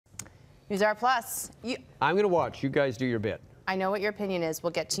NewsHour Plus. I'm going to watch. You guys do your bit. I know what your opinion is.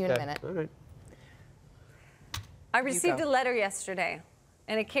 We'll get to you in a minute. All right. I received a letter yesterday,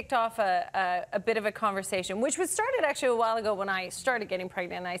 and it kicked off a bit of a conversation, which was started actually a while ago when I started getting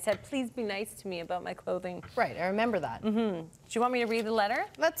pregnant. And I said, please be nice to me about my clothing. Right, I remember that. Mm-hmm. Do you want me to read the letter?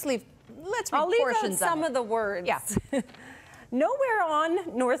 Let's read I'll leave portions out some of the words. Yeah. Nowhere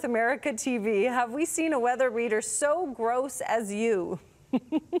on North America TV have we seen a weather reader so gross as you.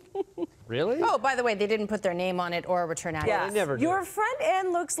 Really? Oh, by the way, they didn't put their name on it or a return address. Yeah. They never do. Your front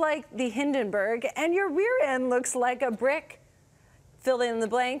end looks like the Hindenburg, and your rear end looks like a brick, fill in the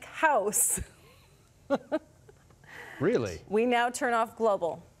blank, house. Really? We now turn off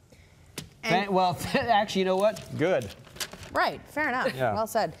global. Well, actually, you know what? Good. Right, fair enough. Yeah. Well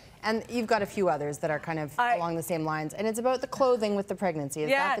said. And you've got a few others that are kind of along the same lines, and it's about the clothing with the pregnancy. Is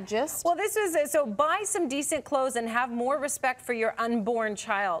that the gist? Well, this is so buy some decent clothes and have more respect for your unborn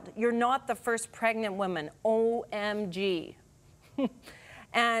child. You're not the first pregnant woman. OMG.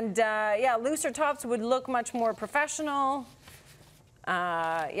 And yeah, looser tops would look much more professional.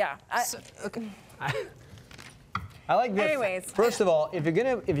 Yeah. Okay. I like this. Anyways. First of all, if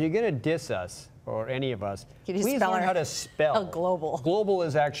you're gonna diss us or any of us, please learn how to spell. Global. Global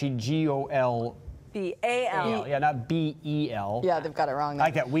is actually G-O-L. B-A-L. Yeah, not B-E-L. Yeah, they've got it wrong.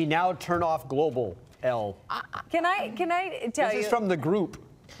 Like that. We now turn off global L. Can I tell you? This is from the group.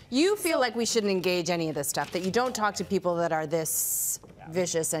 You feel like we shouldn't engage any of this stuff, that you don't talk to people that are this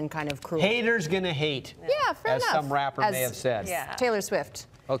vicious and kind of cruel. Haters gonna hate. Yeah, fair as enough. some rapper may have said. Yeah. Taylor Swift,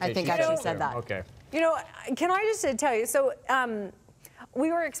 Okay, I think, she actually said said that. Okay. You know, can I just tell you, so we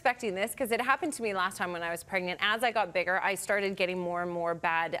were expecting this because it happened to me last time when I was pregnant. As I got bigger, I started getting more and more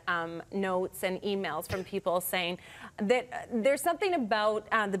bad notes and emails from people saying that there's something about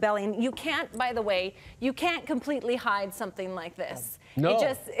the belly. And you can't, by the way, you can't completely hide something like this. No.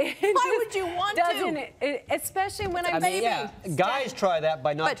 Why would you want to? Especially when I'm baby. Yeah, guys try that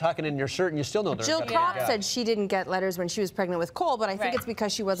by not tucking in your shirt and you still know they're Jill Cox said she didn't get letters when she was pregnant with Cole, but I think it's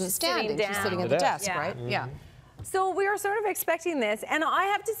because she wasn't standing. She's sitting at the desk, right? Yeah. So we were sort of expecting this, and I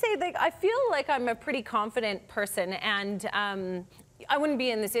have to say that I feel like I'm a pretty confident person, and I wouldn't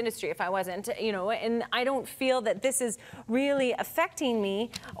be in this industry if I wasn't, you know, and I don't feel that this is really affecting me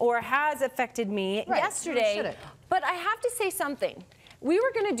or has affected me yesterday. But I have to say something. We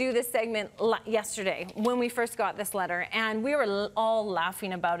were going to do this segment yesterday when we first got this letter, and we were all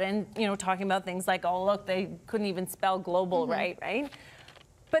laughing about it and, you know, talking about things like, oh, look, they couldn't even spell global right?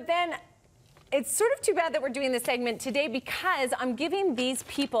 But then it's sort of too bad that we're doing this segment today because I'm giving these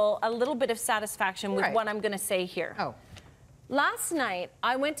people a little bit of satisfaction with what I'm going to say here. Last night,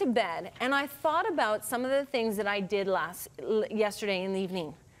 I went to bed and I thought about some of the things that I did yesterday in the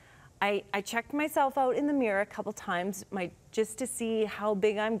evening. I checked myself out in the mirror a couple times just to see how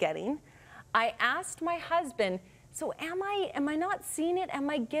big I'm getting. I asked my husband, so am I not seeing it? Am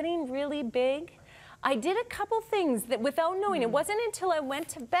I getting really big? I did a couple things that without knowing, it wasn't until I went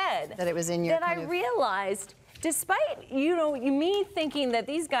to bed that it was in your that I realized, despite, you know, me thinking that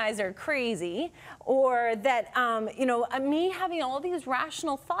these guys are crazy or that, you know, me having all these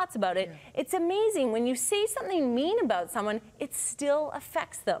rational thoughts about it, it's amazing when you say something mean about someone, it still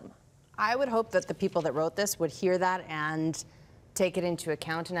affects them. I would hope that the people that wrote this would hear that and take it into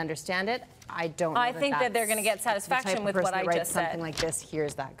account and understand it. I don't know. I think that they're going to get satisfaction with what I just said. Something like this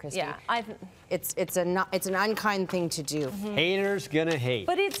hears that, Kristi. Yeah, it's an unkind thing to do. Haters gonna hate.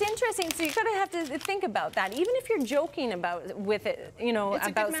 But it's interesting. So you're going to have to think about that, even if you're joking with it, you know, it's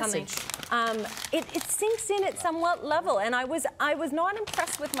about a good something. Message. It sinks in at somewhat level, and I was not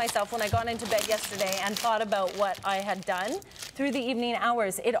impressed with myself when I got into bed yesterday and thought about what I had done through the evening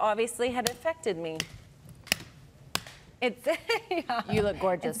hours. It obviously had affected me. It's You look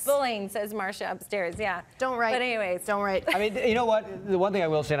gorgeous. It's bullying, says Marcia upstairs. Yeah. Don't write. But anyways, don't write. I mean, you know what? The one thing I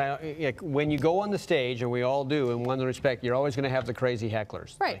will say, when you go on the stage, and we all do, in one respect, you're always going to have the crazy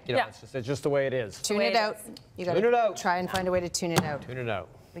hecklers. Right. Like, you know, it's just the way it is. Tune it out. You got to try and find a way to tune it out. Tune it out.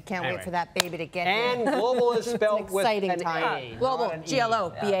 We can't wait for that baby to get here. And global is spelled with an A. Global,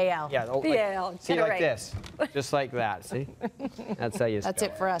 G-L-O-B-A-L. Yeah. B-A-L. See, like this. Just like that, see? That's how you spell. That's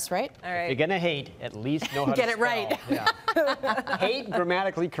it for us, right? All right. If you're going to hate, at least know how to get it right. Yeah. Hate,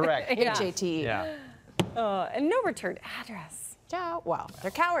 grammatically correct. H-A-T-E. Yeah. And no return address. Ciao. Wow,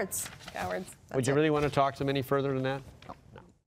 they're cowards. Cowards. Would you really want to talk to them any further than that? No.